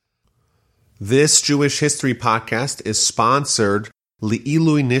This Jewish History podcast is sponsored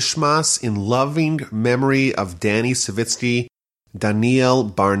Le'ilui Nishmas in loving memory of Danny Savitsky, Daniel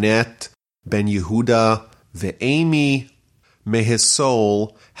Barnett, Ben Yehuda, Ve'emi. May his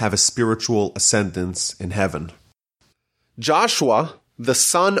soul have a spiritual ascendance in heaven. Joshua, the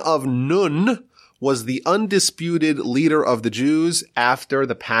son of Nun, was the undisputed leader of the Jews after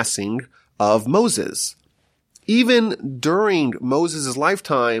the passing of Moses. Even during Moses'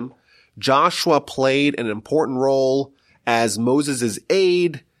 lifetime, Joshua played an important role as Moses'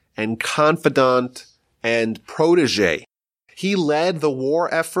 aide and confidant and protege. He led the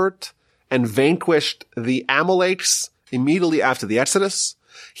war effort and vanquished the Amalekites immediately after the Exodus.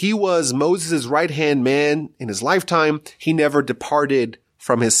 He was Moses' right-hand man in his lifetime. He never departed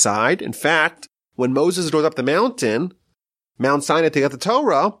from his side. In fact, when Moses rode up the mountain, Mount Sinai, to get the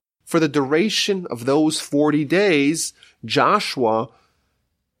Torah, for the duration of those 40 days, Joshua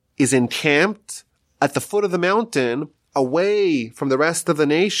is encamped at the foot of the mountain, away from the rest of the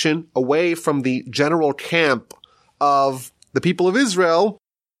nation, away from the general camp of the people of Israel,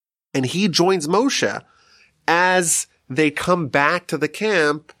 and he joins Moshe as they come back to the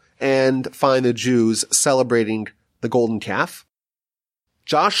camp and find the Jews celebrating the golden calf.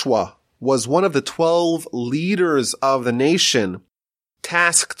 Joshua was one of the 12 leaders of the nation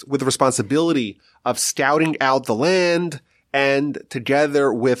tasked with the responsibility of scouting out the land, and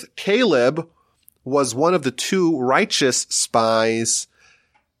together with Caleb was one of the 2 righteous spies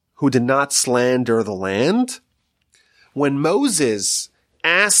who did not slander the land. When Moses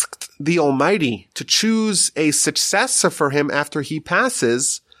asked the Almighty to choose a successor for him after he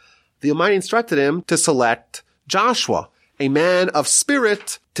passes, the Almighty instructed him to select Joshua, a man of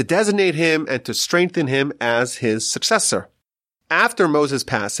spirit, to designate him and to strengthen him as his successor. After Moses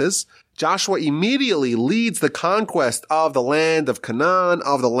passes, Joshua immediately leads the conquest of the land of Canaan,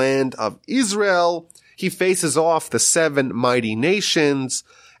 of the land of Israel. He faces off the 7 mighty nations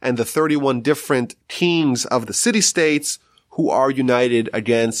and the 31 different kings of the city-states who are united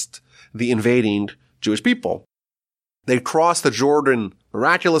against the invading Jewish people. They cross the Jordan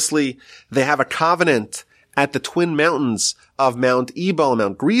miraculously. They have a covenant at the twin mountains of Mount Ebal and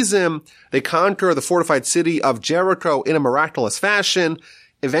Mount Gerizim. They conquer the fortified city of Jericho in a miraculous fashion.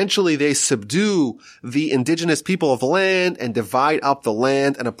 Eventually, they subdue the indigenous people of the land and divide up the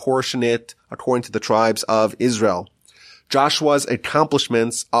land and apportion it according to the tribes of Israel. Joshua's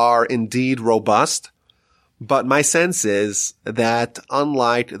accomplishments are indeed robust, but my sense is that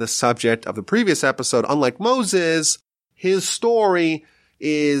unlike the subject of the previous episode, unlike Moses, his story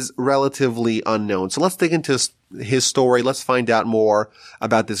is relatively unknown. So let's dig into his story. Let's find out more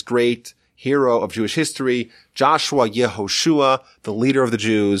about this great hero of Jewish history, Joshua Yehoshua, the leader of the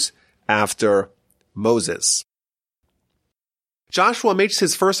Jews after Moses. Joshua makes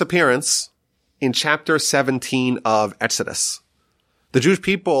his first appearance in chapter 17 of Exodus. The Jewish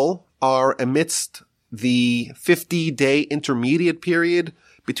people are amidst the 50-day intermediate period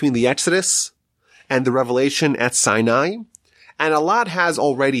between the Exodus and the revelation at Sinai, and a lot has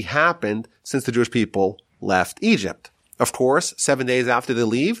already happened since the Jewish people left Egypt. Of course, 7 days after they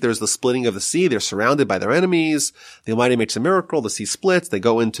leave, there's the splitting of the sea. They're surrounded by their enemies. The Almighty makes a miracle. The sea splits. They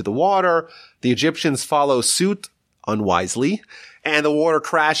go into the water. The Egyptians follow suit unwisely, and the water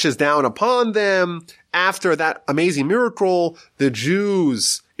crashes down upon them. After that amazing miracle, the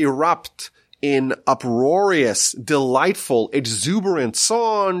Jews erupt in uproarious, delightful, exuberant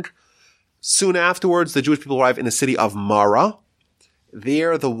song. Soon afterwards, the Jewish people arrive in the city of Marah.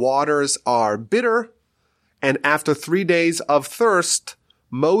 There, the waters are bitter. And after 3 days of thirst,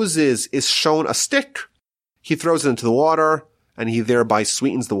 Moses is shown a stick. He throws it into the water, and he thereby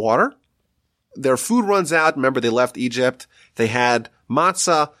sweetens the water. Their food runs out. Remember, they left Egypt. They had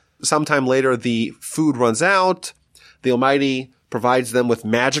matzah. Sometime later, the food runs out. The Almighty provides them with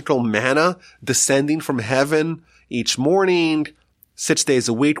magical manna descending from heaven each morning, 6 days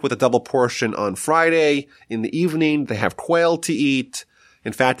a week with a double portion on Friday. In the evening, they have quail to eat.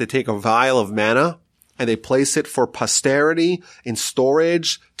 In fact, they take a vial of manna and they place it for posterity in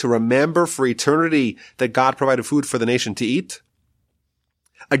storage to remember for eternity that God provided food for the nation to eat.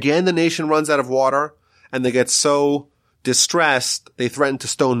 Again, the nation runs out of water and they get so distressed, they threaten to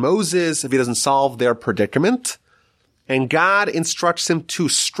stone Moses if he doesn't solve their predicament. And God instructs him to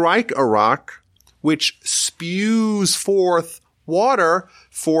strike a rock, which spews forth water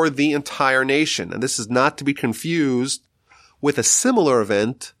for the entire nation. And this is not to be confused with a similar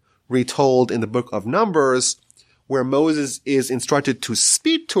event retold in the book of Numbers, where Moses is instructed to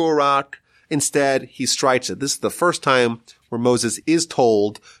speak to a rock. Instead, he strikes it. This is the first time where Moses is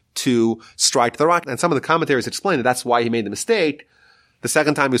told to strike the rock. And some of the commentaries explain that that's why he made the mistake, The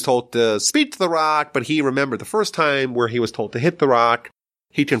second time he was told to speak to the rock, but he remembered the first time where he was told to hit the rock.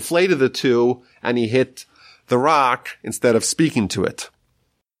 He conflated the two, and he hit the rock instead of speaking to it.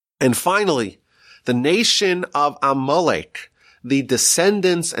 And finally, the nation of Amalek, the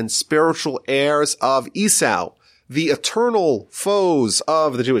descendants and spiritual heirs of Esau, the eternal foes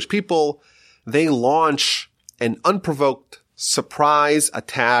of the Jewish people, they launch an unprovoked surprise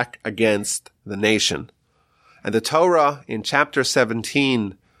attack against the nation. And the Torah in chapter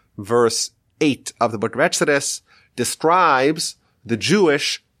 17, verse 8 of the book of Exodus describes the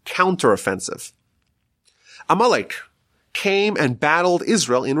Jewish counteroffensive. Amalek came and battled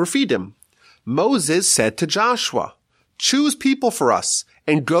Israel in Rephidim. Moses said to Joshua, "Choose people for us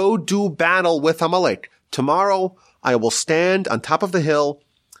and go do battle with Amalek. Tomorrow I will stand on top of the hill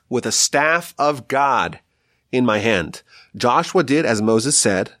with a staff of God in my hand." Joshua did as Moses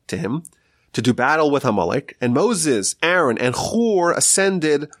said to him to do battle with Amalek, and Moses, Aaron, and Hur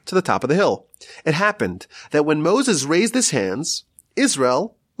ascended to the top of the hill. It happened that when Moses raised his hands,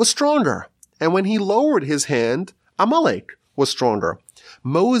 Israel was stronger, and when he lowered his hand, Amalek was stronger.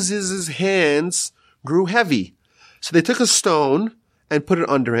 Moses' hands grew heavy, so they took a stone and put it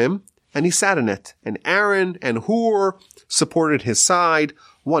under him, and he sat in it. And Aaron and Hur supported his side,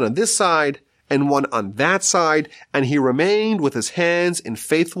 one on this side and one on that side, and he remained with his hands in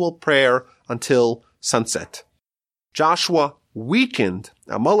faithful prayer until sunset. Joshua weakened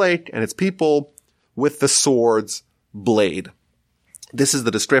Amalek and its people with the sword's blade. This is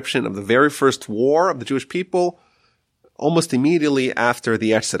the description of the very first war of the Jewish people, almost immediately after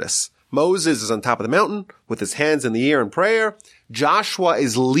the Exodus. Moses is on top of the mountain with his hands in the air in prayer. Joshua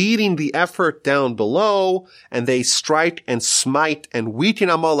is leading the effort down below, and they strike and smite and weaken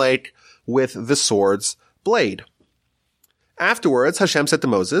Amalek with the sword's blade. Afterwards, Hashem said to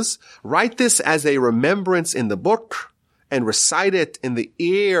Moses, "Write this as a remembrance in the book and recite it in the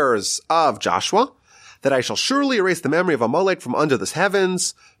ears of Joshua, that I shall surely erase the memory of Amalek from under the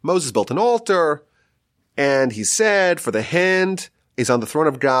heavens." Moses built an altar, and he said, "For the hand is on the throne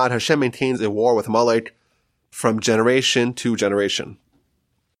of God. Hashem maintains a war with Amalek from generation to generation."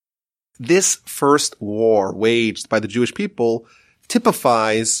 This first war waged by the Jewish people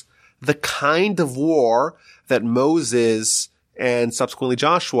typifies the kind of war that Moses and subsequently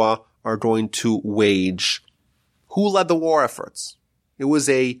Joshua are going to wage. Who led the war efforts? It was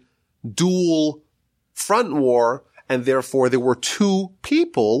a dual front war, and therefore there were two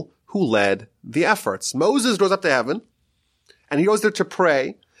people who led the efforts. Moses goes up to heaven, and he goes there to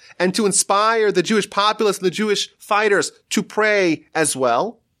pray and to inspire the Jewish populace and the Jewish fighters to pray as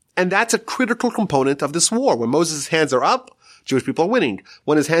well. And that's a critical component of this war. When Moses' hands are up, Jewish people are winning.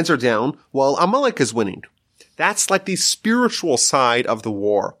 When his hands are down, well, Amalek is winning. That's like the spiritual side of the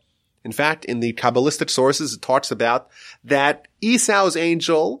war. In fact, in the Kabbalistic sources, it talks about that Esau's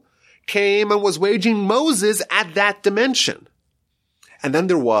angel came and was waging Moses at that dimension. And then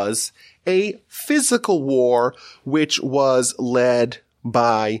there was a physical war which was led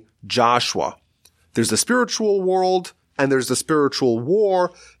by Joshua. There's the spiritual world, and there's the spiritual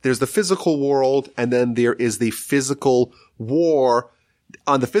war. There's the physical world, and then there is the physical war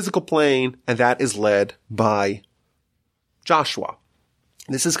on the physical plane, and that is led by Joshua.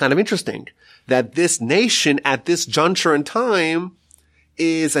 This is kind of interesting, that this nation at this juncture in time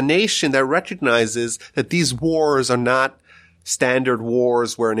is a nation that recognizes that these wars are not standard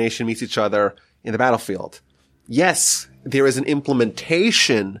wars where a nation meets each other in the battlefield. Yes, there is an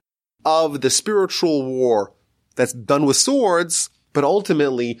implementation of the spiritual war that's done with swords, but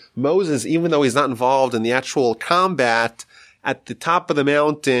ultimately Moses, even though he's not involved in the actual combat, at the top of the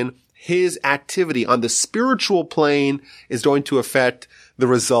mountain, his activity on the spiritual plane is going to affect the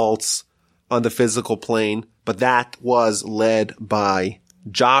results on the physical plane, but that was led by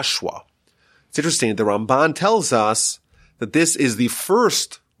Joshua. It's interesting, the Ramban tells us that this is the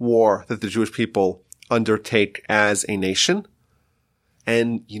first war that the Jewish people undertake as a nation.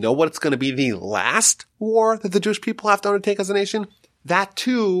 And you know what it's going to be the last war that the Jewish people have to undertake as a nation? That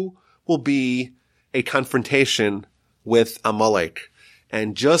too will be a confrontation with Amalek.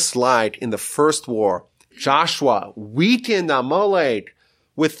 And just like in the first war, Joshua weakened Amalek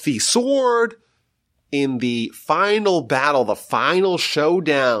with the sword, in the final battle, the final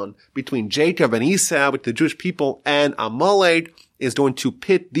showdown between Jacob and Esau, with the Jewish people and Amalek, is going to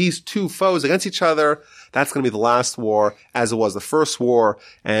pit these two foes against each other. That's going to be the last war, as it was the first war.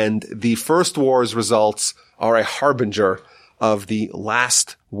 And the first war's results are a harbinger of the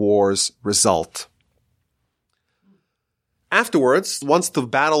last war's result. Afterwards, once the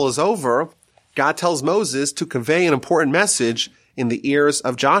battle is over, God tells Moses to convey an important message in the ears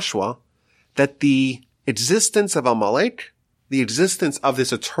of Joshua, that the existence of Amalek the existence of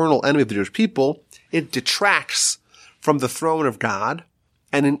this eternal enemy of the Jewish people, it detracts from the throne of God.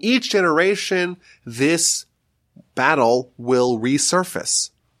 And in each generation, this battle will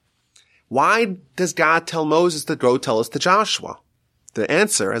resurface. Why does God tell Moses to go tell us to Joshua? The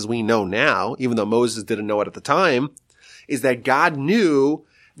answer, as we know now, even though Moses didn't know it at the time, is that God knew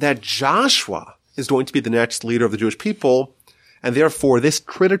that Joshua is going to be the next leader of the Jewish people, and therefore this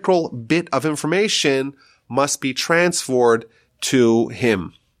critical bit of information must be transferred to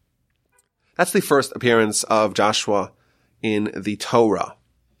him. That's the first appearance of Joshua in the Torah.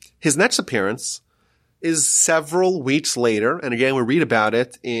 His next appearance is several weeks later, and again we read about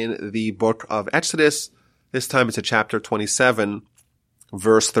it in the book of Exodus. This time it's at chapter 27,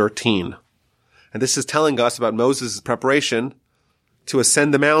 verse 13. And this is telling us about Moses' preparation to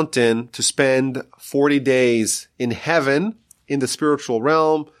ascend the mountain to spend 40 days in heaven, in the spiritual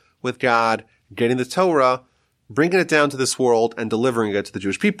realm, with God, getting the Torah, bringing it down to this world, and delivering it to the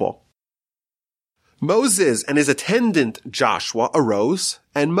Jewish people. Moses and his attendant Joshua arose,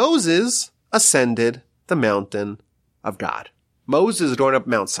 and Moses ascended the mountain of God. Moses is going up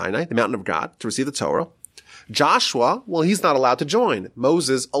Mount Sinai, the mountain of God, to receive the Torah. Joshua, well, he's not allowed to join.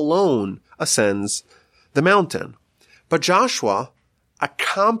 Moses alone ascends the mountain. But Joshua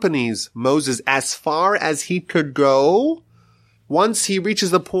accompanies Moses as far as he could go. Once he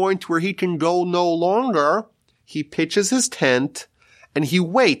reaches the point where he can go no longer, he pitches his tent and he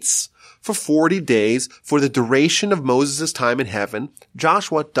waits for 40 days for the duration of Moses' time in heaven.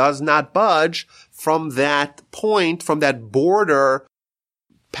 Joshua does not budge from that point, from that border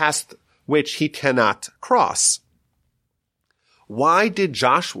past which he cannot cross. Why did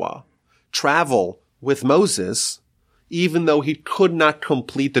Joshua travel with Moses even though he could not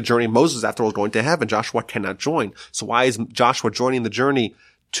complete the journey? Moses, after all, was going to heaven. Joshua cannot join. So why is Joshua joining the journey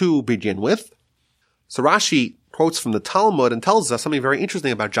to begin with? So Rashi quotes from the Talmud and tells us something very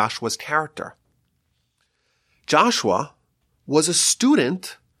interesting about Joshua's character. Joshua was a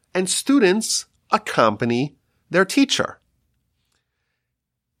student, and students accompany their teacher.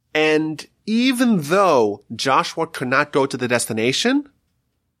 And even though Joshua could not go to the destination,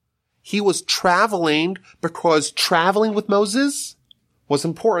 he was traveling because traveling with Moses was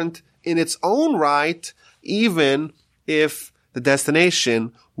important in its own right, even if the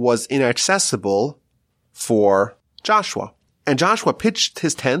destination was inaccessible for Joshua. And Joshua pitched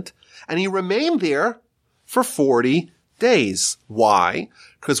his tent and he remained there for 40 days. Why?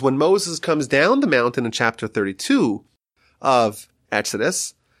 Because when Moses comes down the mountain in chapter 32 of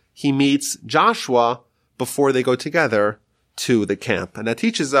Exodus, he meets Joshua before they go together to the camp. And that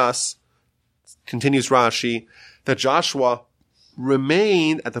teaches us, continues Rashi, that Joshua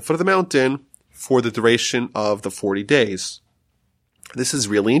remained at the foot of the mountain for the duration of the 40 days. This is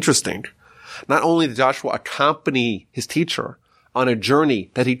really interesting. Not only did Joshua accompany his teacher on a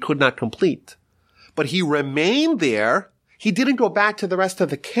journey that he could not complete, but he remained there. He didn't go back to the rest of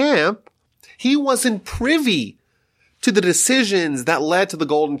the camp. He wasn't privy to the decisions that led to the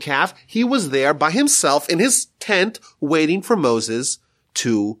golden calf. He was there by himself in his tent waiting for Moses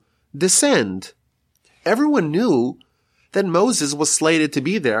to descend. Everyone knew that Moses was slated to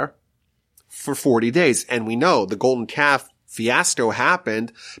be there for 40 days. And we know the golden calf fiasco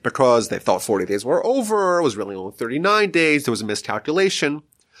happened because they thought 40 days were over. It was really only 39 days. There was a miscalculation.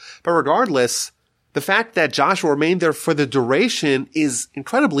 But regardless, the fact that Joshua remained there for the duration is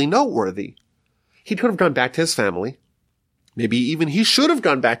incredibly noteworthy. He could have gone back to his family. Maybe even he should have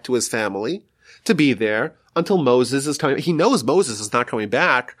gone back to his family to be there until Moses is coming. He knows Moses is not coming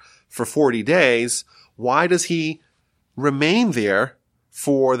back for 40 days. Why does he remain there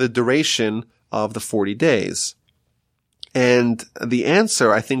for the duration of the 40 days? And the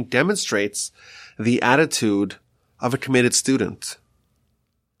answer, I think, demonstrates the attitude of a committed student.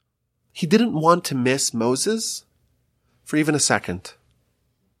 He didn't want to miss Moses for even a second.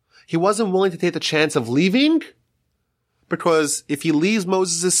 He wasn't willing to take the chance of leaving because if he leaves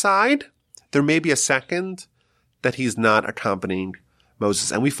Moses' side, there may be a second that he's not accompanying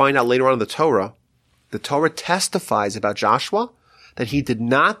Moses. And we find out later on in the Torah testifies about Joshua that he did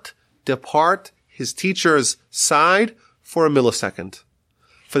not depart his teacher's side for a millisecond.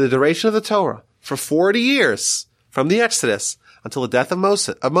 For the duration of the Torah, for 40 years, from the Exodus until the death of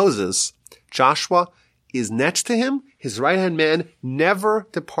Moses, Joshua is next to him, his right-hand man, never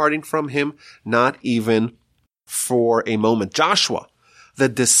departing from him, not even for a moment. Joshua, the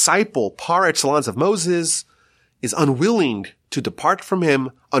disciple par excellence of Moses, is unwilling to depart from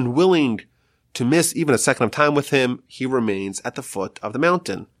him, unwilling to miss even a second of time with him. He remains at the foot of the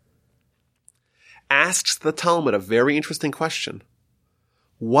mountain. Asks the Talmud a very interesting question.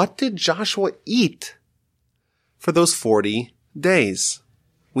 What did Joshua eat for those 40 days.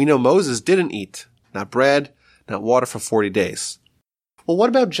 We know Moses didn't eat, not bread, not water for 40 days. Well, what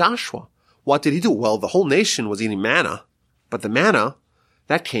about Joshua? What did he do? Well, the whole nation was eating manna, but the manna,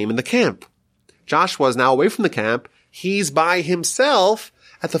 that came in the camp. Joshua is now away from the camp. He's by himself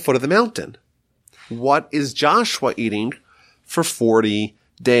at the foot of the mountain. What is Joshua eating for 40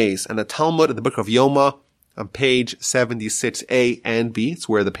 days? And the Talmud in the book of Yoma, on page 76a and b, it's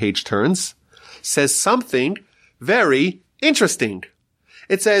where the page turns, says something very interesting.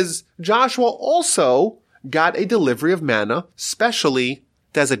 It says Joshua also got a delivery of manna specially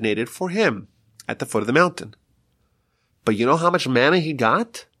designated for him at the foot of the mountain. But you know how much manna he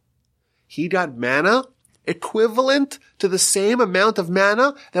got? He got manna equivalent to the same amount of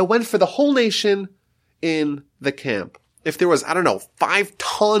manna that went for the whole nation in the camp. If there was, 5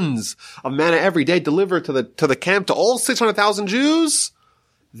 tons of manna every day delivered to the camp to all 600,000 Jews,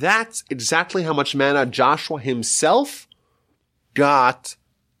 that's exactly how much manna Joshua himself got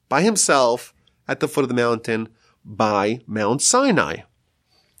by himself at the foot of the mountain by Mount Sinai.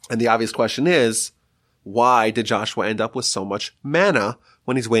 And the obvious question is, why did Joshua end up with so much manna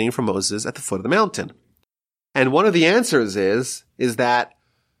when he's waiting for Moses at the foot of the mountain? And one of the answers is that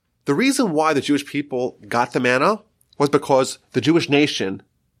the reason why the Jewish people got the manna was because the Jewish nation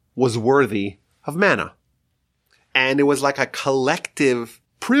was worthy of manna. And it was like a collective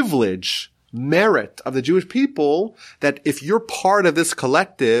privilege, merit of the Jewish people that if you're part of this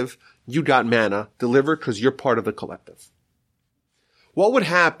collective, you got manna delivered because you're part of the collective. What would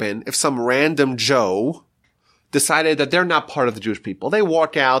happen if some random Joe decided that they're not part of the Jewish people? They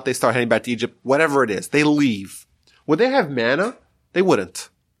walk out, they start heading back to Egypt, whatever it is, they leave. Would they have manna? They wouldn't.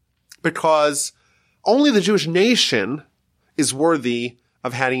 Because only the Jewish nation is worthy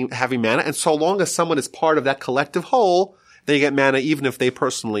of having manna, and so long as someone is part of that collective whole, they get manna even if they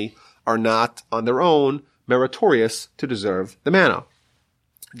personally are not on their own meritorious to deserve the manna.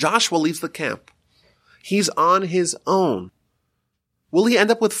 Joshua leaves the camp. He's on his own. Will he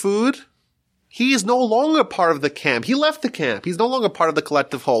end up with food? He is no longer part of the camp. He left the camp. He's no longer part of the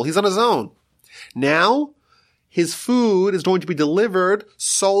collective whole. He's on his own. Now, his food is going to be delivered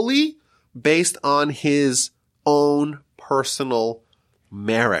solely based on his own personal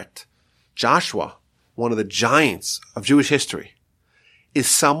merit. Joshua, one of the giants of Jewish history, is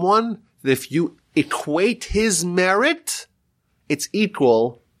someone that if you equate his merit, it's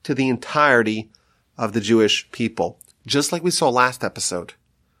equal to the entirety of the Jewish people. Just like we saw last episode.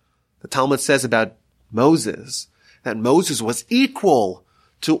 The Talmud says about Moses, that Moses was equal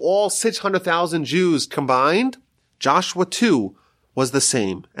to all 600,000 Jews combined. Joshua too was the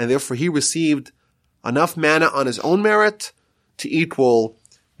same, and therefore he received enough manna on his own merit to equal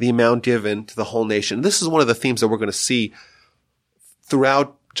the amount given to the whole nation. This is one of the themes that we're going to see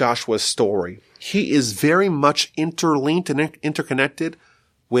throughout Joshua's story. He is very much interlinked and interconnected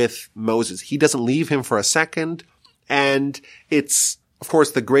with Moses. He doesn't leave him for a second, and it's, of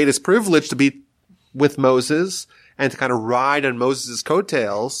course, the greatest privilege to be with Moses and to kind of ride on Moses'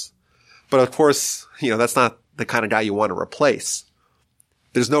 coattails. But of course, that's not the kind of guy you want to replace.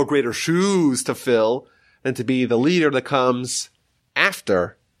 There's no greater shoes to fill than to be the leader that comes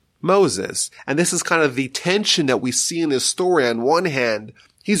after Moses. And this is kind of the tension that we see in this story. On one hand,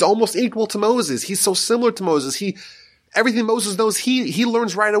 he's almost equal to Moses. He's so similar to Moses. Everything Moses knows, he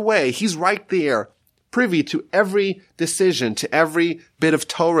learns right away. He's right there, privy to every decision, to every bit of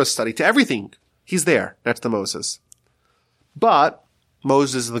Torah study, to everything. He's there next to Moses. But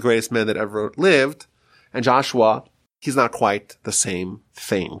Moses is the greatest man that ever lived, and Joshua, he's not quite the same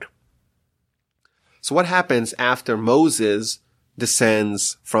thing. So what happens after Moses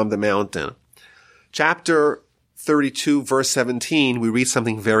descends from the mountain? Chapter 32, verse 17, we read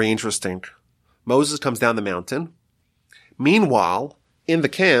something very interesting. Moses comes down the mountain. Meanwhile, in the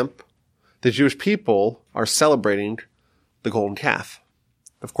camp, the Jewish people are celebrating the golden calf.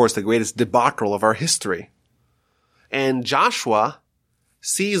 Of course, the greatest debacle of our history. And Joshua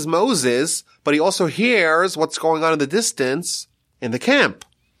sees Moses, but he also hears what's going on in the distance in the camp.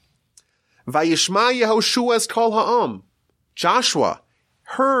 Vayishma Yehoshua es kol ha'am. Joshua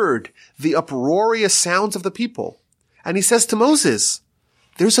heard the uproarious sounds of the people. And he says to Moses,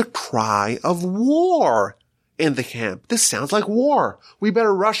 there's a cry of war in the camp. This sounds like war. We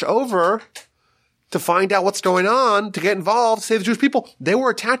better rush over to find out what's going on, to get involved, save the Jewish people. They were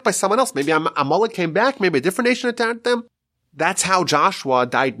attacked by someone else. Maybe Amalek came back. Maybe a different nation attacked them. That's how Joshua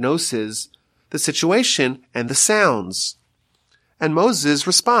diagnoses the situation and the sounds. And Moses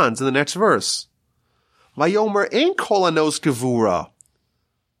responds in the next verse. Vayomer ein kol hanos gevura.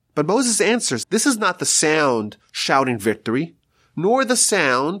 But Moses answers, this is not the sound shouting victory, nor the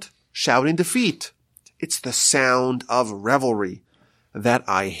sound shouting defeat. It's the sound of revelry that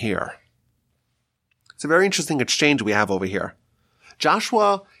I hear. It's a very interesting exchange we have over here.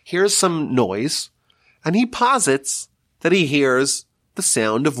 Joshua hears some noise, and he posits that he hears the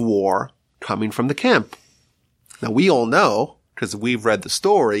sound of war coming from the camp. Now, we all know, because we've read the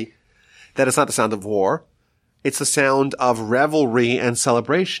story, that it's not the sound of war. It's the sound of revelry and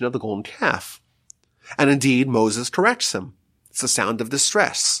celebration of the golden calf. And indeed, Moses corrects him. It's the sound of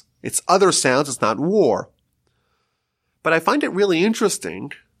distress. It's other sounds. It's not war. But I find it really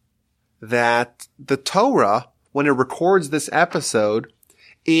interesting that the Torah, when it records this episode,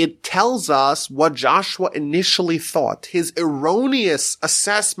 it tells us what Joshua initially thought, his erroneous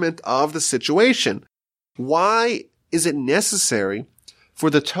assessment of the situation. Why is it necessary for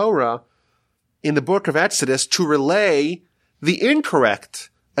the Torah in the book of Exodus to relay the incorrect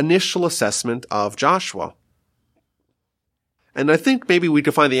initial assessment of Joshua? And I think maybe we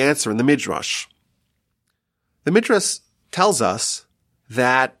could find the answer in the Midrash. The Midrash tells us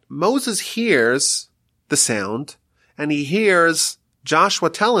that Moses hears the sound, and he hears Joshua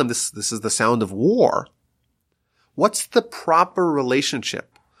tell him this is the sound of war. What's the proper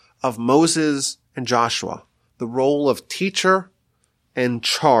relationship of Moses and Joshua? The role of teacher and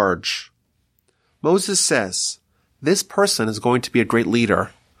charge. Moses says, this person is going to be a great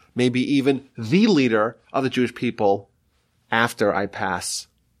leader, maybe even the leader of the Jewish people after I pass.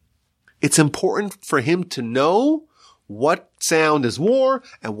 It's important for him to know what sound is war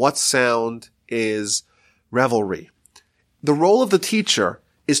and what sound is revelry. The role of the teacher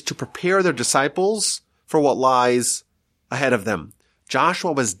is to prepare their disciples for what lies ahead of them.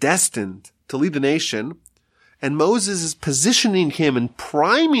 Joshua was destined to lead the nation, and Moses is positioning him and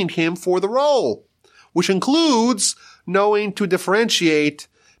priming him for the role, which includes knowing to differentiate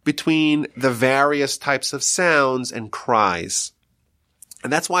between the various types of sounds and cries.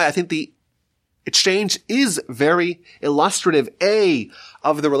 And that's why I think the exchange is very illustrative, A,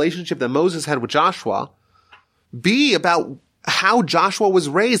 of the relationship that Moses had with Joshua, B, about how Joshua was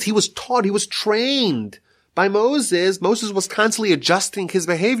raised. He was taught, he was trained by Moses. Moses was constantly adjusting his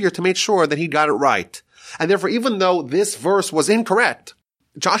behavior to make sure that he got it right. And therefore, even though this verse was incorrect,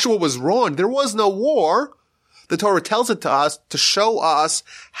 Joshua was wrong, there was no war, the Torah tells it to us to show us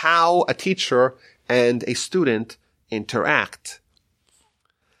how a teacher and a student interact.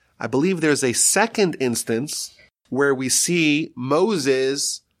 I believe there's a second instance where we see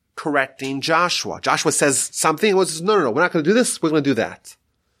Moses correcting Joshua. Joshua says something, and Moses says, no, we're not going to do this, we're going to do that.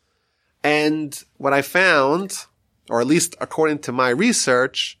 And what I found, or at least according to my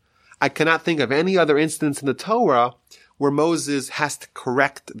research, I cannot think of any other instance in the Torah where Moses has to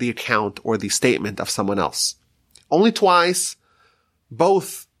correct the account or the statement of someone else. Only twice,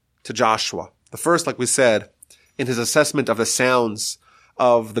 both to Joshua. The first, like we said, in his assessment of the sounds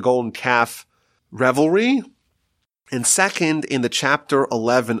of the golden calf revelry, and second, in the chapter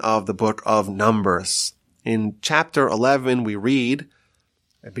 11 of the book of Numbers. In chapter 11, we read,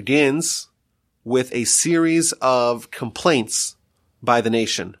 it begins with a series of complaints by the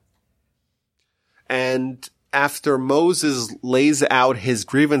nation. And after Moses lays out his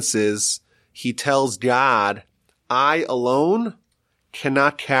grievances, he tells God, I alone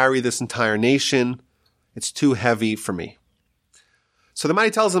cannot carry this entire nation. It's too heavy for me. So the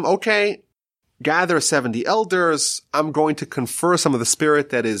Almighty tells him, okay, gather 70 elders. I'm going to confer some of the spirit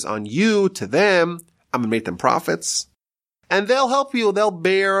that is on you to them. I'm going to make them prophets. And they'll help you. They'll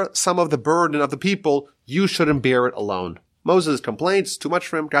bear some of the burden of the people. You shouldn't bear it alone. Moses complains, too much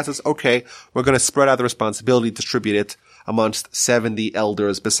for him. God says, okay, we're going to spread out the responsibility, distribute it amongst 70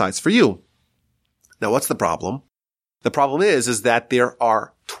 elders besides for you. Now, what's the problem? The problem is that there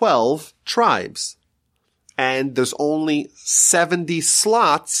are 12 tribes. And there's only 70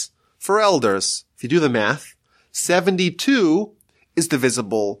 slots for elders. If you do the math, 72 is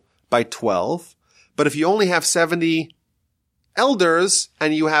divisible by 12. But if you only have 70 elders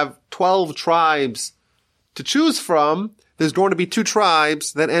and you have 12 tribes to choose from, there's going to be 2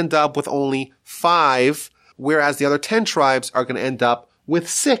 tribes that end up with only 5, whereas the other 10 tribes are going to end up with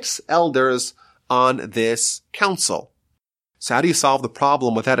 6 elders on this council. So how do you solve the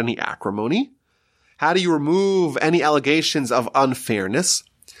problem without any acrimony? How do you remove any allegations of unfairness?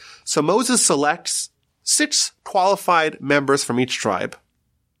 So Moses selects 6 qualified members from each tribe,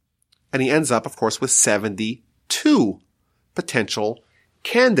 and he ends up, of course, with 72 potential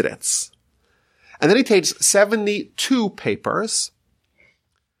candidates. And then he takes 72 papers,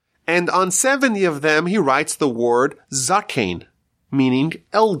 and on 70 of them, he writes the word zaken, meaning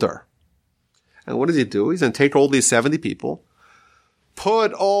elder. And what does he do? He's going to take all these 70 people,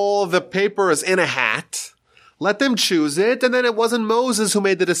 put all the papers in a hat, Let them choose it. And then it wasn't Moses who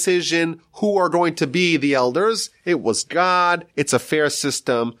made the decision who are going to be the elders. It was God. It's a fair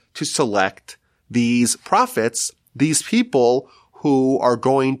system to select these prophets, these people who are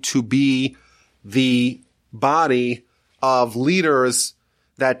going to be the body of leaders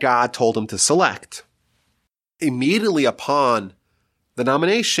that God told him to select. Immediately upon the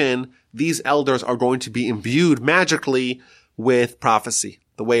nomination, these elders are going to be imbued magically with prophecy.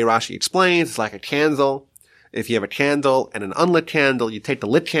 The way Rashi explains, it's like a candle. If you have a candle and an unlit candle, you take the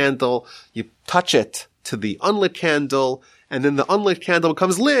lit candle, you touch it to the unlit candle, and then the unlit candle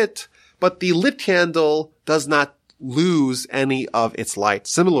becomes lit, but the lit candle does not lose any of its light.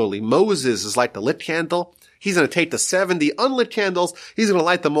 Similarly, Moses is like the lit candle. He's going to take the 70 unlit candles, he's going to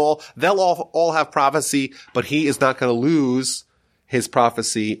light them all. They'll all have prophecy, but he is not going to lose his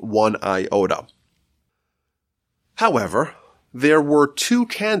prophecy one iota. However, there were two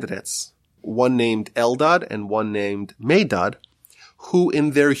candidates, one named Eldad and one named Medad, who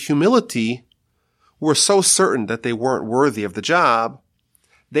in their humility were so certain that they weren't worthy of the job,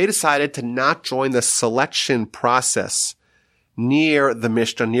 they decided to not join the selection process near the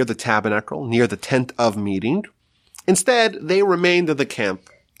Mishkan, near the tabernacle, near the tent of meeting. Instead, they remained in the camp.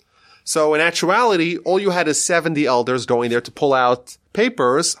 So in actuality, all you had is 70 elders going there to pull out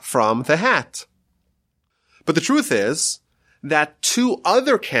papers from the hat. But the truth is that two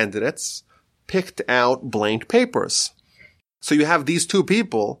other candidates picked out blank papers. So you have these two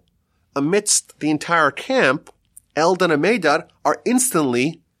people amidst the entire camp. Eldad and Medad are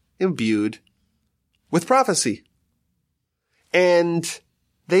instantly imbued with prophecy. And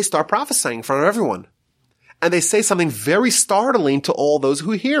they start prophesying in front of everyone. And they say something very startling to all those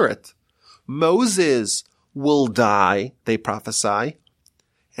who hear it. Moses will die, they prophesy,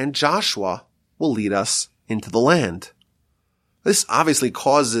 and Joshua will lead us into the land. This obviously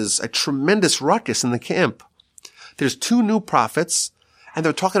causes a tremendous ruckus in the camp. There's two new prophets, and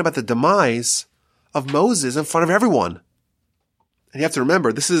they're talking about the demise of Moses in front of everyone. And you have to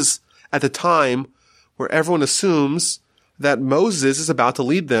remember, this is at the time where everyone assumes that Moses is about to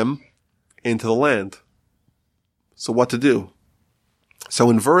lead them into the land. So what to do? So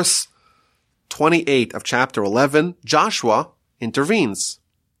in verse 28 of chapter 11, Joshua intervenes.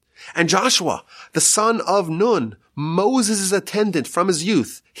 And Joshua, the son of Nun, Moses' attendant from his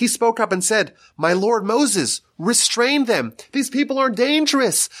youth, he spoke up and said, "My lord Moses, restrain them. These people are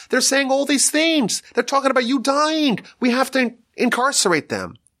dangerous. They're saying all these things. They're talking about you dying. We have to incarcerate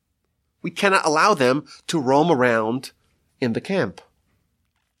them. We cannot allow them to roam around in the camp."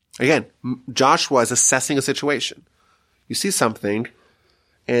 Again, Joshua is assessing a situation. You see something,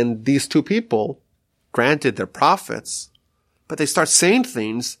 and these two people, granted they're prophets, but they start saying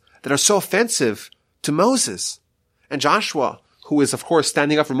things that are so offensive to Moses. And Joshua, who is of course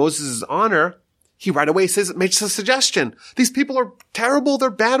standing up for Moses' honor, he right away makes a suggestion. These people are terrible, they're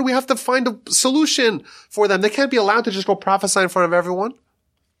bad, we have to find a solution for them. They can't be allowed to just go prophesy in front of everyone.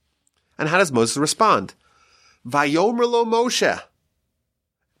 And how does Moses respond? Vayomer lo Moshe.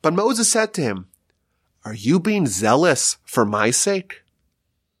 But Moses said to him, "Are you being zealous for my sake?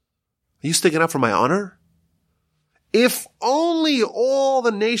 Are you sticking up for my honor? If only all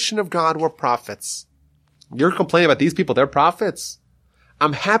the nation of God were prophets." You're complaining about these people, they're prophets.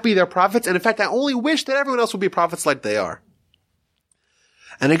 I'm happy they're prophets, and in fact, I only wish that everyone else would be prophets like they are.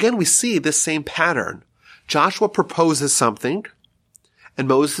 And again, we see this same pattern. Joshua proposes something, and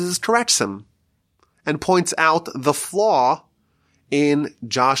Moses corrects him and points out the flaw in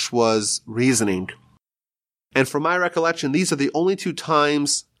Joshua's reasoning. And from my recollection, these are the only two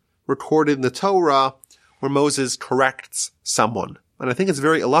times recorded in the Torah where Moses corrects someone. And I think it's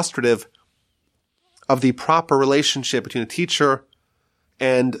very illustrative of the proper relationship between a teacher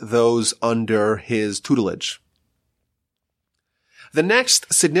and those under his tutelage. The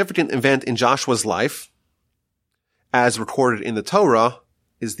next significant event in Joshua's life, as recorded in the Torah,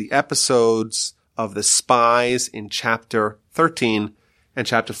 is the episodes of the spies in chapter 13 and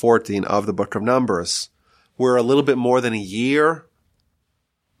chapter 14 of the book of Numbers. We're a little bit more than a year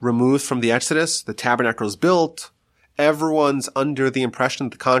removed from the Exodus. The tabernacle is built. Everyone's under the impression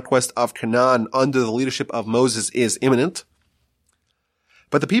that the conquest of Canaan under the leadership of Moses is imminent.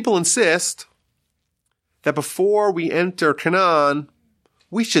 But the people insist that before we enter Canaan,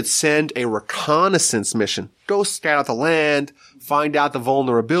 we should send a reconnaissance mission. Go scout out the land, find out the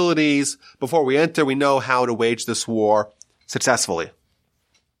vulnerabilities. Before we enter, we know how to wage this war successfully.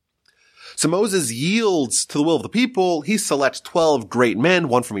 So Moses yields to the will of the people. He selects 12 great men,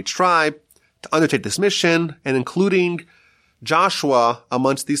 one from each tribe, to undertake this mission, and including Joshua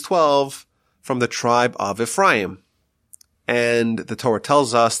amongst these 12 from the tribe of Ephraim. And the Torah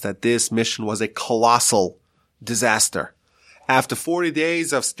tells us that this mission was a colossal disaster. After 40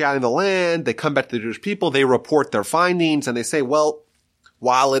 days of scouting the land, they come back to the Jewish people, they report their findings, and they say, well,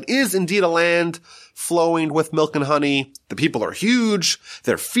 while it is indeed a land flowing with milk and honey, the people are huge,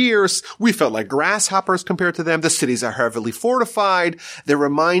 they're fierce, we felt like grasshoppers compared to them, the cities are heavily fortified, they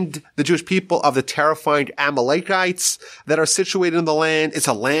remind the Jewish people of the terrifying Amalekites that are situated in the land. It's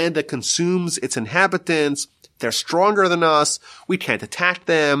a land that consumes its inhabitants, they're stronger than us, we can't attack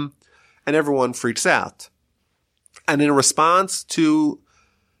them, and everyone freaks out. And in response to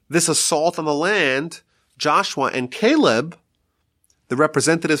this assault on the land, Joshua and Caleb, the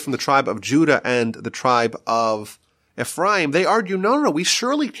representatives from the tribe of Judah and the tribe of Ephraim, they argue, no, we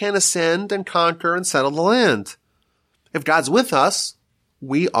surely can ascend and conquer and settle the land. If God's with us,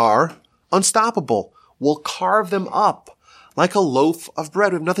 we are unstoppable. We'll carve them up like a loaf of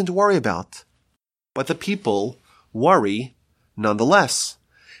bread. We have nothing to worry about. But the people worry nonetheless.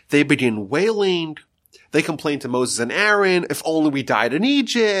 They begin wailing. They complain to Moses and Aaron, if only we died in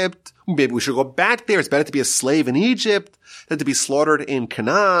Egypt. Maybe we should go back there. It's better to be a slave in Egypt than to be slaughtered in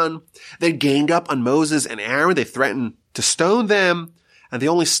Canaan. They gang up on Moses and Aaron. They threaten to stone them. And they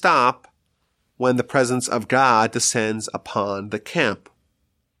only stop when the presence of God descends upon the camp.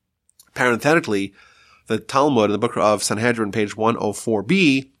 Parenthetically, the Talmud in the book of Sanhedrin, page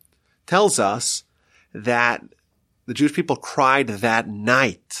 104b, tells us that the Jewish people cried that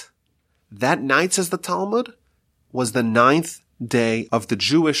night. That night, says the Talmud, was the 9th day of the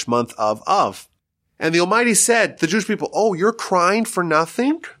Jewish month of Av. And the Almighty said, the Jewish people, oh, you're crying for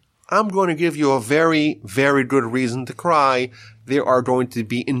nothing? I'm going to give you a very, very good reason to cry. There are going to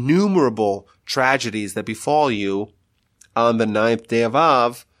be innumerable tragedies that befall you on the 9th day of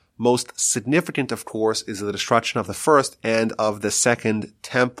Av. Most significant, of course, is the destruction of the first and of the second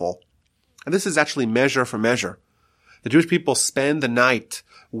temple. And this is actually measure for measure. The Jewish people spend the night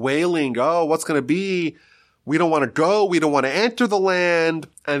wailing, oh, what's going to be? We don't want to go. We don't want to enter the land.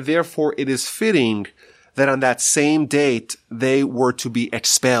 And therefore, it is fitting that on that same date, they were to be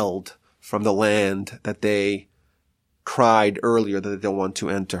expelled from the land that they cried earlier that they don't want to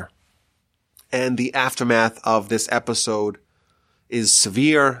enter. And the aftermath of this episode is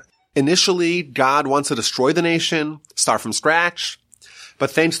severe. Initially, God wants to destroy the nation, start from scratch.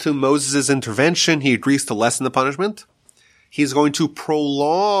 But thanks to Moses' intervention, he agrees to lessen the punishment. He's going to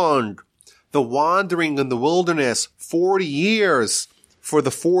prolong the wandering in the wilderness 40 years for the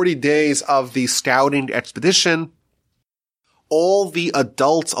 40 days of the scouting expedition. All the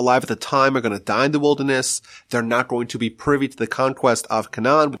adults alive at the time are going to die in the wilderness. They're not going to be privy to the conquest of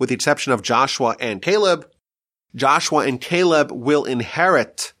Canaan, with the exception of Joshua and Caleb. Joshua and Caleb will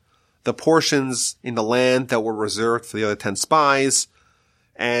inherit the portions in the land that were reserved for the other 10 spies.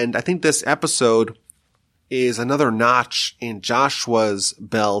 And I think this episode is another notch in Joshua's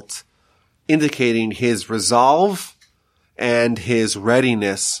belt, indicating his resolve and his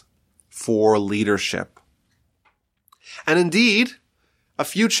readiness for leadership. And indeed, a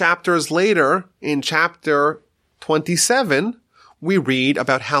few chapters later, in chapter 27, we read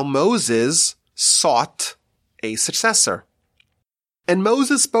about how Moses sought a successor. And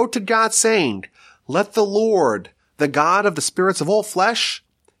Moses spoke to God, saying, let the Lord, the God of the spirits of all flesh,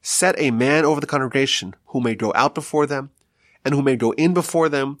 set a man over the congregation who may go out before them, and who may go in before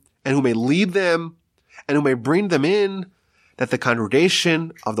them, and who may lead them, and who may bring them in, that the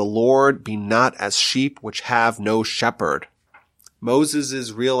congregation of the Lord be not as sheep which have no shepherd. Moses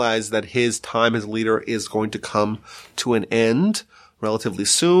is realized that his time as leader is going to come to an end relatively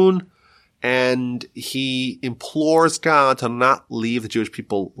soon, and he implores God to not leave the Jewish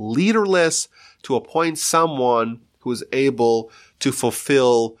people leaderless, to appoint someone who is able to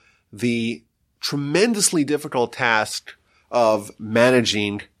fulfill the tremendously difficult task of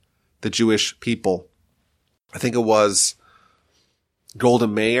managing the Jewish people. I think it was Golda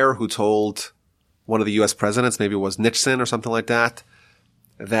Meir who told one of the U.S. presidents, maybe it was Nixon or something like that,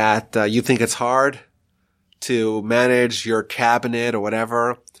 that you think it's hard to manage your cabinet or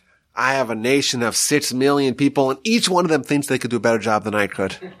whatever. I have a nation of 6 million people, and each one of them thinks they could do a better job than I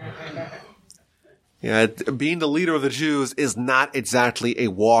could. Yeah, being the leader of the Jews is not exactly a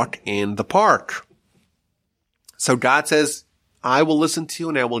walk in the park. So God says, I will listen to you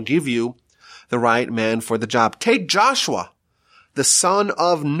and I will give you the right man for the job. Take Joshua, the son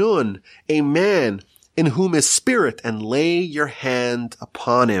of Nun, a man in whom is spirit, and lay your hand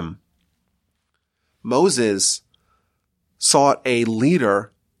upon him. Moses sought a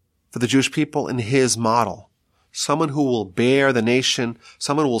leader for the Jewish people in his model. Someone who will bear the nation,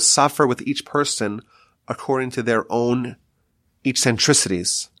 someone who will suffer with each person according to their own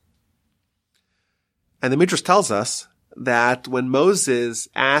eccentricities. And the Midrash tells us that when Moses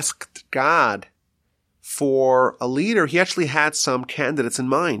asked God for a leader, he actually had some candidates in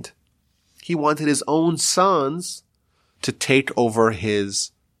mind. He wanted his own sons to take over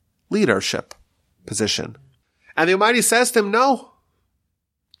his leadership position. And the Almighty says to him, no,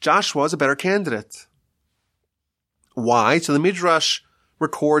 Joshua is a better candidate. Why? So the Midrash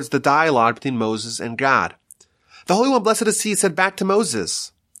records the dialogue between Moses and God. The Holy One, blessed is He, said back to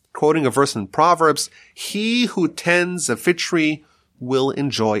Moses, quoting a verse in Proverbs, he who tends a fig tree will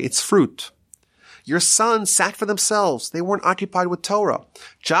enjoy its fruit. Your sons sat for themselves. They weren't occupied with Torah.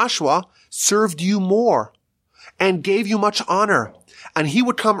 Joshua served you more and gave you much honor. And he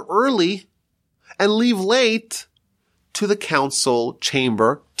would come early and leave late to the council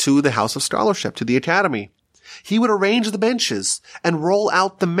chamber, to the house of scholarship, to the academy. He would arrange the benches and roll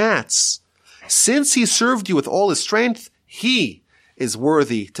out the mats. Since he served you with all his strength, he is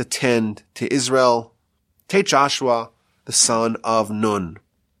worthy to tend to Israel. Take Joshua, the son of Nun.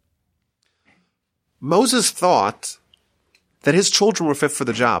 Moses thought that his children were fit for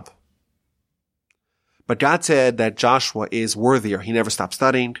the job. But God said that Joshua is worthier. He never stopped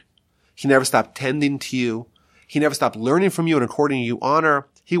studying. He never stopped tending to you. He never stopped learning from you and according you honor.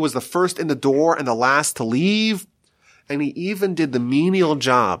 He was the first in the door and the last to leave. And he even did the menial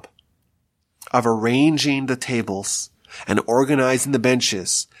job of arranging the tables and organizing the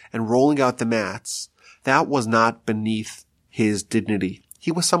benches and rolling out the mats. That was not beneath his dignity.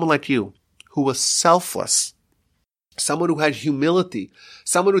 He was someone like you, who was selfless, someone who had humility,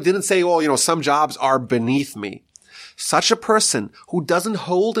 someone who didn't say, oh, some jobs are beneath me. Such a person who doesn't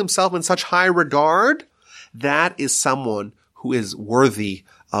hold himself in such high regard, that is someone who is worthy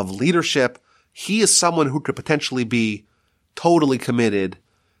of leadership. He is someone who could potentially be totally committed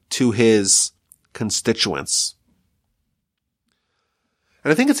to his constituents.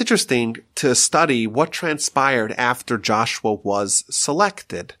 And I think it's interesting to study what transpired after Joshua was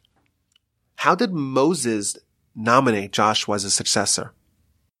selected. How did Moses nominate Joshua as his successor?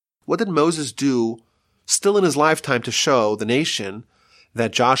 What did Moses do still in his lifetime to show the nation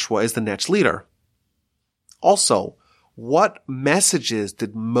that Joshua is the next leader? Also, what messages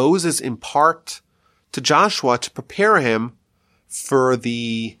did Moses impart to Joshua to prepare him for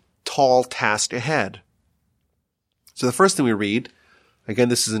the tall task ahead? So the first thing we read, again,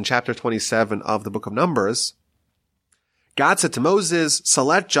 this is in chapter 27 of the book of Numbers. God said to Moses,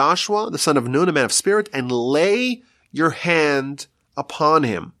 select Joshua, the son of Nun, a man of spirit, and lay your hand upon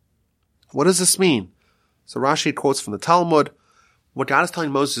him. What does this mean? So Rashi quotes from the Talmud. What God is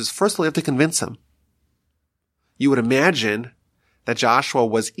telling Moses is, first of all, you have to convince him. You would imagine that Joshua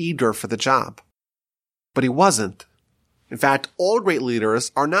was eager for the job, but he wasn't. In fact, all great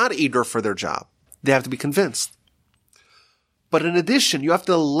leaders are not eager for their job. They have to be convinced. But in addition, you have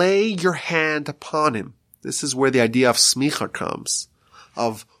to lay your hand upon him. This is where the idea of smicha comes,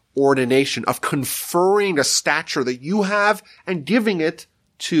 of ordination, of conferring a stature that you have and giving it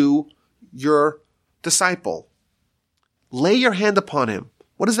to your disciple. Lay your hand upon him.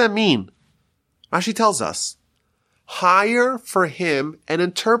 What does that mean? Rashi tells us, hire for him an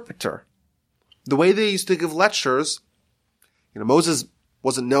interpreter. The way they used to give lectures, Moses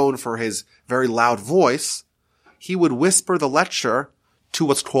wasn't known for his very loud voice. He would whisper the lecture to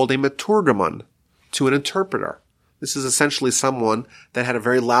what's called a meturgamon, to an interpreter. This is essentially someone that had a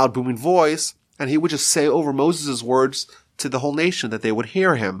very loud, booming voice, and he would just say over Moses' words to the whole nation that they would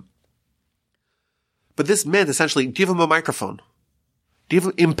hear him. But this meant essentially give him a microphone.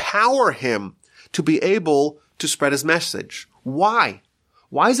 Empower him to be able to spread his message. Why?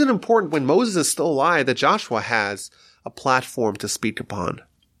 Why is it important when Moses is still alive that Joshua has a platform to speak upon?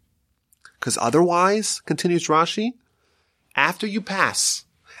 Because otherwise, continues Rashi, after you pass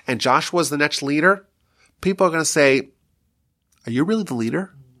and Joshua is the next leader, people are going to say, are you really the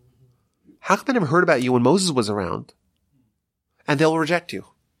leader? How come I never heard about you when Moses was around? And they'll reject you.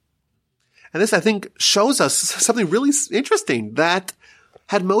 And this, I think, shows us something really interesting, that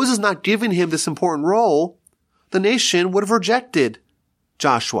had Moses not given him this important role, the nation would have rejected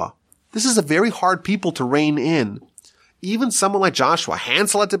Joshua. This is a very hard people to rein in. Even someone like Joshua,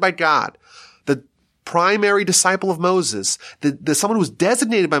 hand-selected by God, the primary disciple of Moses, the someone who was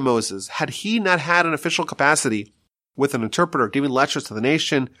designated by Moses, had he not had an official capacity with an interpreter giving lectures to the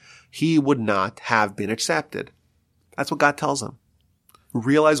nation, he would not have been accepted. That's what God tells him.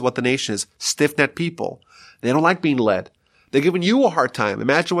 Realize what the nation is. Stiff-necked people. They don't like being led. They're giving you a hard time.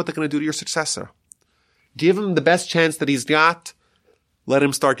 Imagine what they're going to do to your successor. Give him the best chance that he's got. Let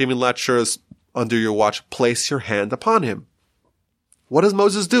him start giving lectures under your watch. Place your hand upon him. What does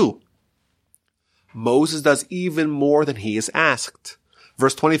Moses do? Moses does even more than he is asked.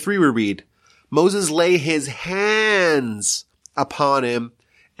 Verse 23 we read, Moses lay his hands upon him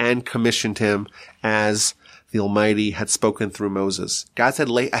and commissioned him as the Almighty had spoken through Moses. God said,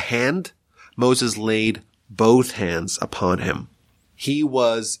 lay a hand. Moses laid both hands upon him. He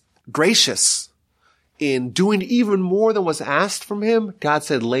was gracious in doing even more than was asked from him. God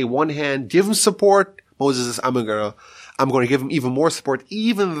said, lay one hand, give him support. Moses says, I'm going to give him even more support,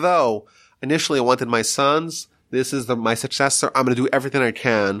 even though initially I wanted my sons. This is my successor. I'm going to do everything I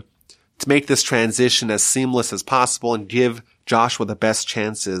can to make this transition as seamless as possible and give Joshua the best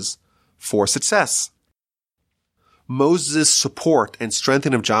chances for success. Moses' support and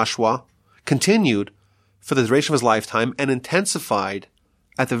strengthening of Joshua continued for the duration of his lifetime and intensified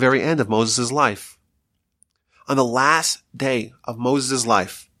at the very end of Moses' life. On the last day of Moses'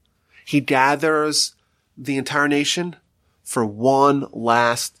 life, he gathers the entire nation for one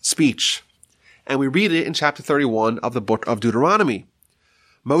last speech. And we read it in chapter 31 of the book of Deuteronomy.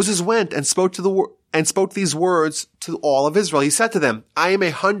 Moses went and spoke these words to all of Israel. He said to them, I am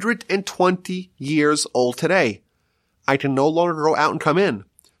 120 years old today. I can no longer go out and come in.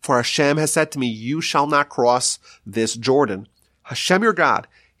 For Hashem has said to me, you shall not cross this Jordan. Hashem your God,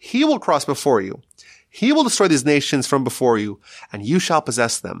 he will cross before you. He will destroy these nations from before you, and you shall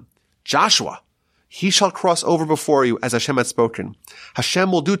possess them. Joshua, he shall cross over before you as Hashem had spoken.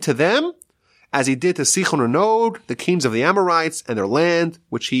 Hashem will do to them as he did to Sichon and Og, the kings of the Amorites, and their land,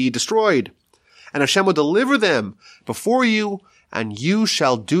 which he destroyed. And Hashem will deliver them before you, and you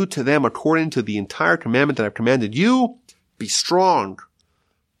shall do to them according to the entire commandment that I've commanded you. Be strong.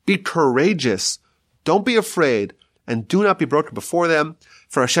 Be courageous. Don't be afraid, and do not be broken before them.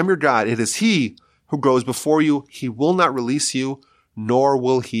 For Hashem your God, it is he who goes before you. He will not release you, nor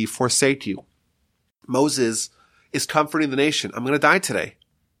will he forsake you. Moses is comforting the nation. I'm going to die today,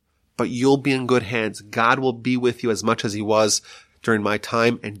 but you'll be in good hands. God will be with you as much as he was during my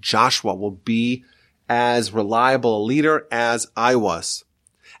time, and Joshua will be as reliable a leader as I was.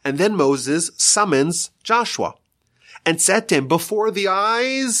 And then Moses summons Joshua and said to him, before the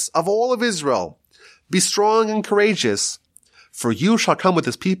eyes of all of Israel, be strong and courageous, for you shall come with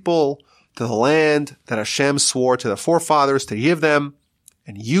this people to the land that Hashem swore to the forefathers to give them,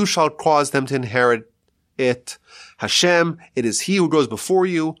 and you shall cause them to inherit it. Hashem, it is he who goes before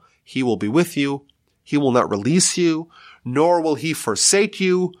you. He will be with you. He will not release you, nor will he forsake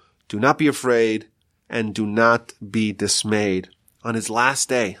you. Do not be afraid, and do not be dismayed. On his last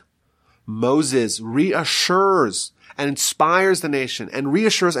day, Moses reassures and inspires the nation, and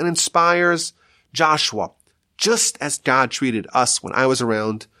reassures and inspires Joshua. Just as God treated us when I was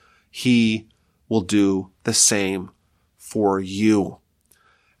around, he will do the same for you.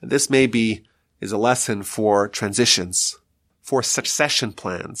 And this maybe is a lesson for transitions, for succession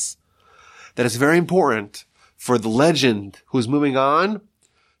plans, that is very important for the legend who's moving on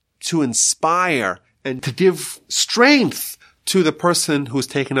to inspire and to give strength to the person who's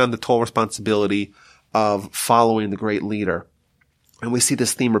taken on the total responsibility of following the great leader. And we see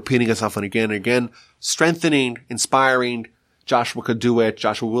this theme repeating itself again and again, strengthening, inspiring. Joshua could do it.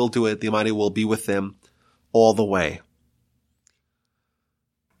 Joshua will do it. The Almighty will be with them all the way.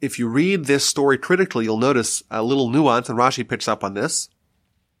 If you read this story critically, you'll notice a little nuance, and Rashi picks up on this.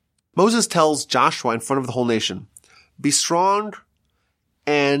 Moses tells Joshua in front of the whole nation, be strong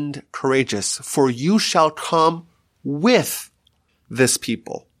and courageous, for you shall come with this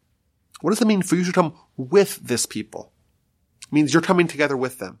people. What does it mean for you to come with this people? It means you're coming together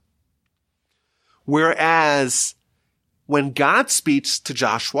with them. Whereas when God speaks to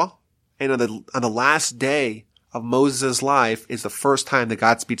Joshua, and on the last day of Moses' life is the first time that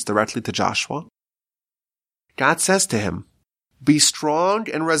God speaks directly to Joshua, God says to him, be strong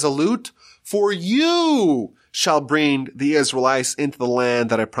and resolute, for you shall bring the Israelites into the land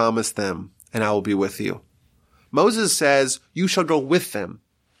that I promised them, and I will be with you. Moses says, you shall go with them.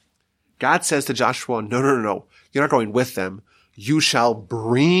 God says to Joshua, no. You're not going with them. You shall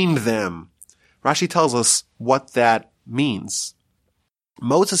bring them. Rashi tells us what that means.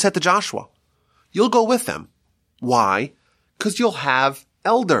 Moses said to Joshua, you'll go with them. Why? Because you'll have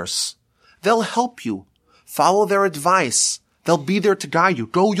elders. They'll help you. Follow their advice. They'll be there to guide you.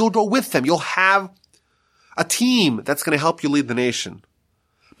 You'll go with them. You'll have a team that's going to help you lead the nation.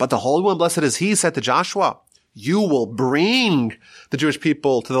 But the Holy One, blessed is he, said to Joshua, you will bring the Jewish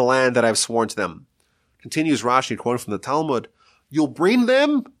people to the land that I've sworn to them. Continues Rashi, quoting from the Talmud, you'll bring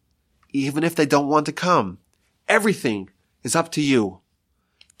them even if they don't want to come. Everything is up to you.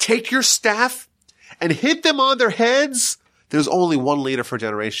 Take your staff and hit them on their heads. There's only one leader for a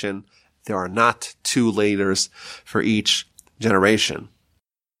generation. There are not two leaders for each generation.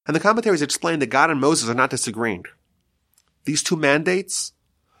 And the commentaries explain that God and Moses are not disagreeing. These two mandates,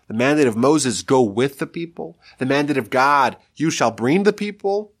 the mandate of Moses, go with the people, the mandate of God, you shall bring the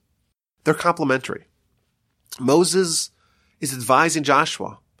people, they're complementary. Moses is advising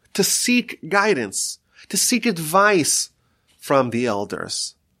Joshua to seek guidance, to seek advice from the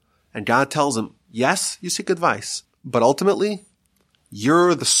elders. And God tells him, yes, you seek advice, but ultimately,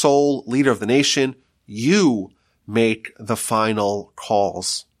 you're the sole leader of the nation. You make the final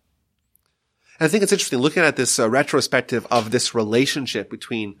calls. And I think it's interesting looking at this retrospective of this relationship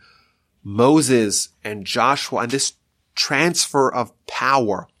between Moses and Joshua and this transfer of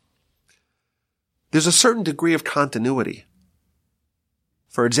power. There's a certain degree of continuity.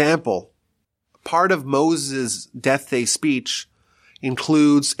 For example, part of Moses' death day speech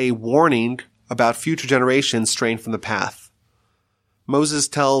includes a warning about future generations straying from the path. Moses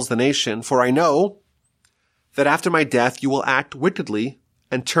tells the nation, for I know that after my death you will act wickedly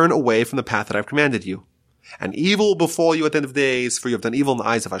and turn away from the path that I've commanded you. And evil will befall you at the end of days, for you have done evil in the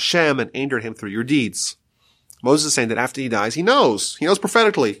eyes of Hashem and angered him through your deeds. Moses is saying that after he dies, he knows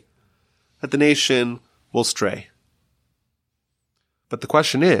prophetically that the nation will stray. But the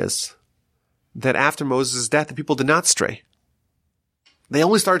question is that after Moses' death, the people did not stray. They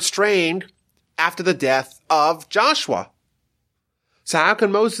only started straying after the death of Joshua. So how can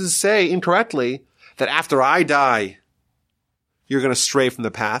Moses say incorrectly that after I die, you're going to stray from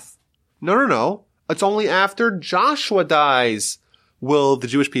the path? No. It's only after Joshua dies will the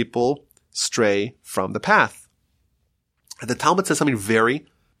Jewish people stray from the path. And the Talmud says something very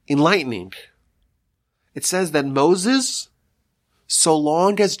enlightening. It says that Moses, so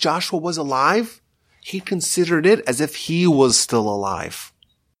long as Joshua was alive, he considered it as if he was still alive.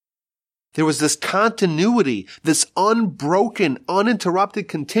 There was this continuity, this unbroken, uninterrupted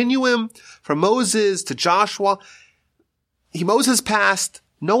continuum from Moses to Joshua. Moses passed,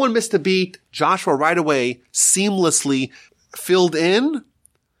 no one missed a beat. Joshua right away seamlessly filled in.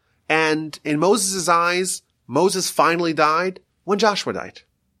 And in Moses' eyes, Moses finally died when Joshua died.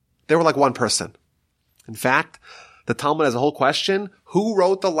 They were like one person. In fact, the Talmud has a whole question, who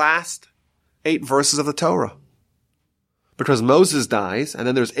wrote the last 8 verses of the Torah? Because Moses dies, and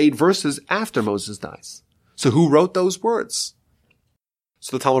then there's 8 verses after Moses dies. So who wrote those words?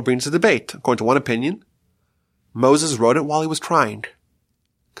 So the Talmud brings a debate. According to one opinion, Moses wrote it while he was crying,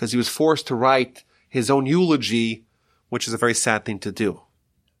 because he was forced to write his own eulogy, which is a very sad thing to do.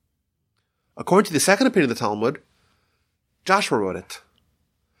 According to the second opinion of the Talmud, Joshua wrote it.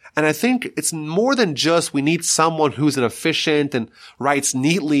 And I think it's more than just we need someone who's an efficient and writes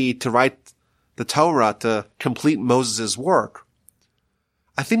neatly to write the Torah to complete Moses' work.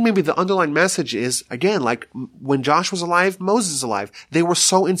 I think maybe the underlying message is, again, like when Joshua was alive, Moses is alive. They were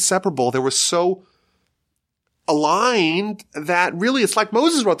so inseparable. They were so aligned that really it's like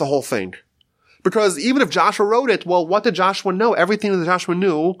Moses wrote the whole thing. Because even if Joshua wrote it, well, what did Joshua know? Everything that Joshua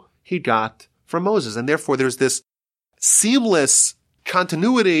knew, he got from Moses. And therefore there's this seamless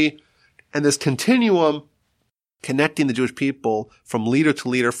continuity and this continuum connecting the Jewish people from leader to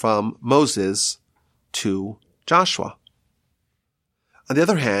leader, from Moses to Joshua. On the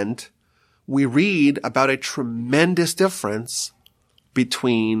other hand, we read about a tremendous difference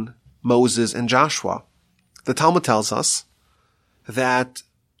between Moses and Joshua. The Talmud tells us that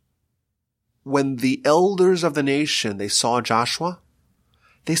when the elders of the nation, they saw Joshua,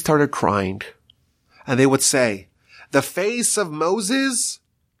 they started crying. And they would say, the face of Moses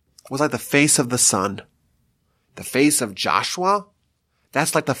was like the face of the sun. The face of Joshua,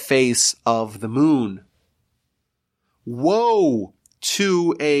 that's like the face of the moon. Woe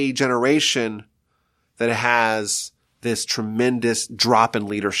to a generation that has this tremendous drop in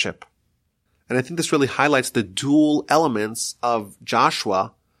leadership. And I think this really highlights the dual elements of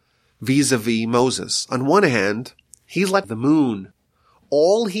Joshua vis-a-vis Moses. On one hand, he's like the moon.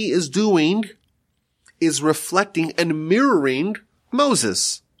 All he is doing is reflecting and mirroring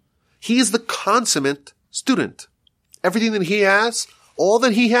Moses. He is the consummate student. Everything that he has, all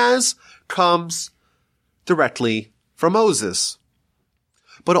that he has, comes directly from Moses.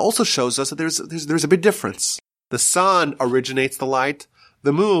 But it also shows us that there's a big difference. The sun originates the light.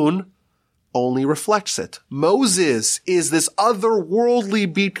 The moon only reflects it. Moses is this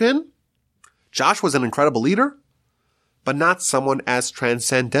otherworldly beacon. Joshua's an incredible leader, but not someone as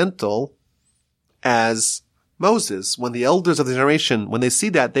transcendental as Moses. When the elders of the generation, when they see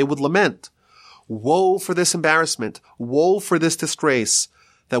that, they would lament, woe for this embarrassment, woe for this disgrace,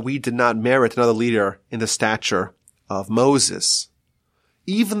 that we did not merit another leader in the stature of Moses.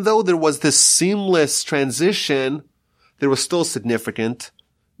 Even though there was this seamless transition, there was still significant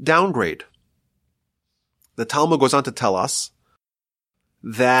downgrade. The Talmud goes on to tell us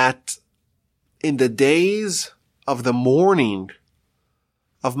that in the days of the mourning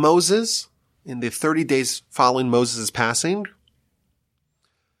of Moses, in the 30 days following Moses' passing,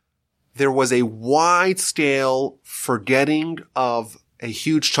 there was a wide-scale forgetting of a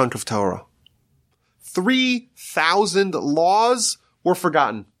huge chunk of Torah. 3,000 laws were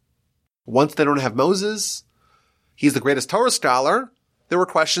forgotten. Once they don't have Moses, he's the greatest Torah scholar, there were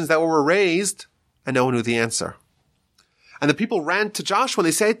questions that were raised and no one knew the answer. And the people ran to Joshua and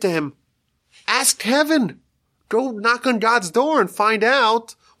they said to him, ask heaven, go knock on God's door and find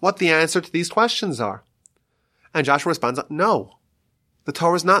out what the answer to these questions are. And Joshua responds, no, the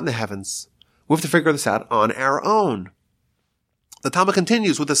Torah is not in the heavens. We have to figure this out on our own. The Talmud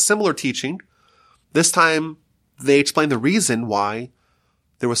continues with a similar teaching. This time, they explain the reason why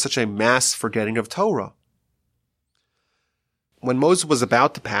there was such a mass forgetting of Torah. When Moses was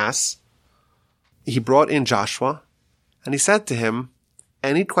about to pass, he brought in Joshua, and he said to him,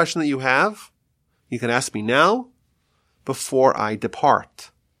 any question that you have, you can ask me now, before I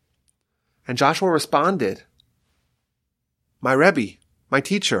depart. And Joshua responded, my Rebbe, my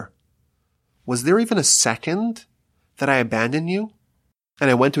teacher, was there even a second that I abandoned you and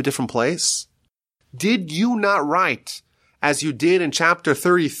I went to a different place? Did you not write, as you did in chapter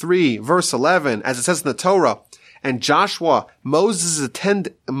 33, verse 11, as it says in the Torah, and Joshua, Moses'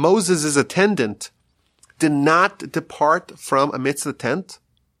 attendant, did not depart from amidst the tent?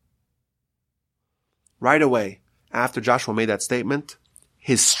 Right away, after Joshua made that statement,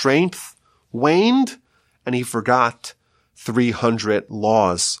 his strength waned and he forgot 300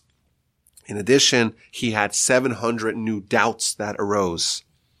 laws. In addition, he had 700 new doubts that arose.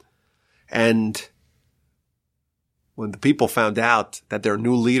 And when the people found out that their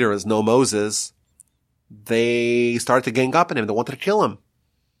new leader is no Moses, they started to gang up on him. They wanted to kill him.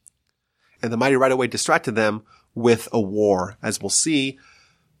 And the mighty right away distracted them with a war. As we'll see,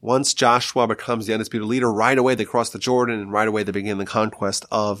 once Joshua becomes the undisputed leader, right away they cross the Jordan and right away they begin the conquest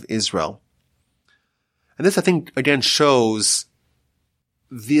of Israel. And this, I think, again shows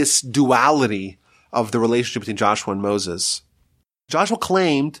this duality of the relationship between Joshua and Moses. Joshua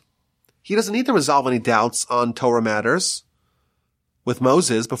claimed he doesn't need to resolve any doubts on Torah matters with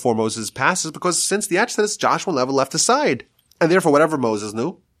Moses before Moses passes, because since the Exodus, Joshua never left his side. And therefore, whatever Moses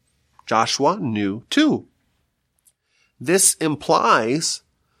knew, Joshua knew too. This implies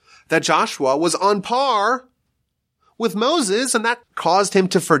that Joshua was on par with Moses, and that caused him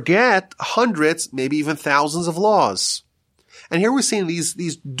to forget hundreds, maybe even thousands of laws. And here we're seeing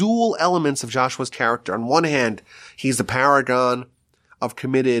these dual elements of Joshua's character. On one hand, he's the paragon of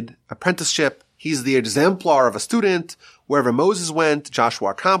committed apprenticeship. He's the exemplar of a student. Wherever Moses went,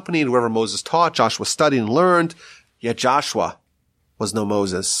 Joshua accompanied. Wherever Moses taught, Joshua studied and learned. Yet Joshua was no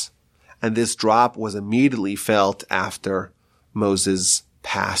Moses. And this drop was immediately felt after Moses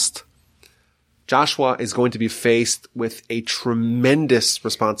passed. Joshua is going to be faced with a tremendous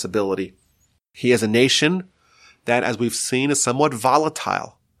responsibility. He has a nation that, as we've seen, is somewhat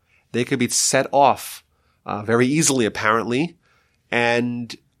volatile. They could be set off very easily, apparently.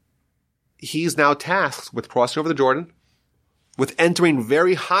 And he's now tasked with crossing over the Jordan, with entering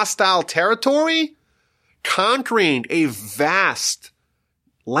very hostile territory, conquering a vast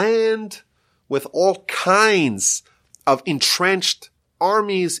land with all kinds of entrenched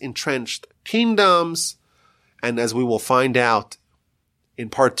armies, entrenched kingdoms. And as we will find out in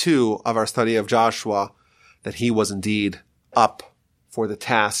part 2 of our study of Joshua, that he was indeed up for the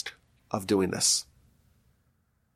task of doing this.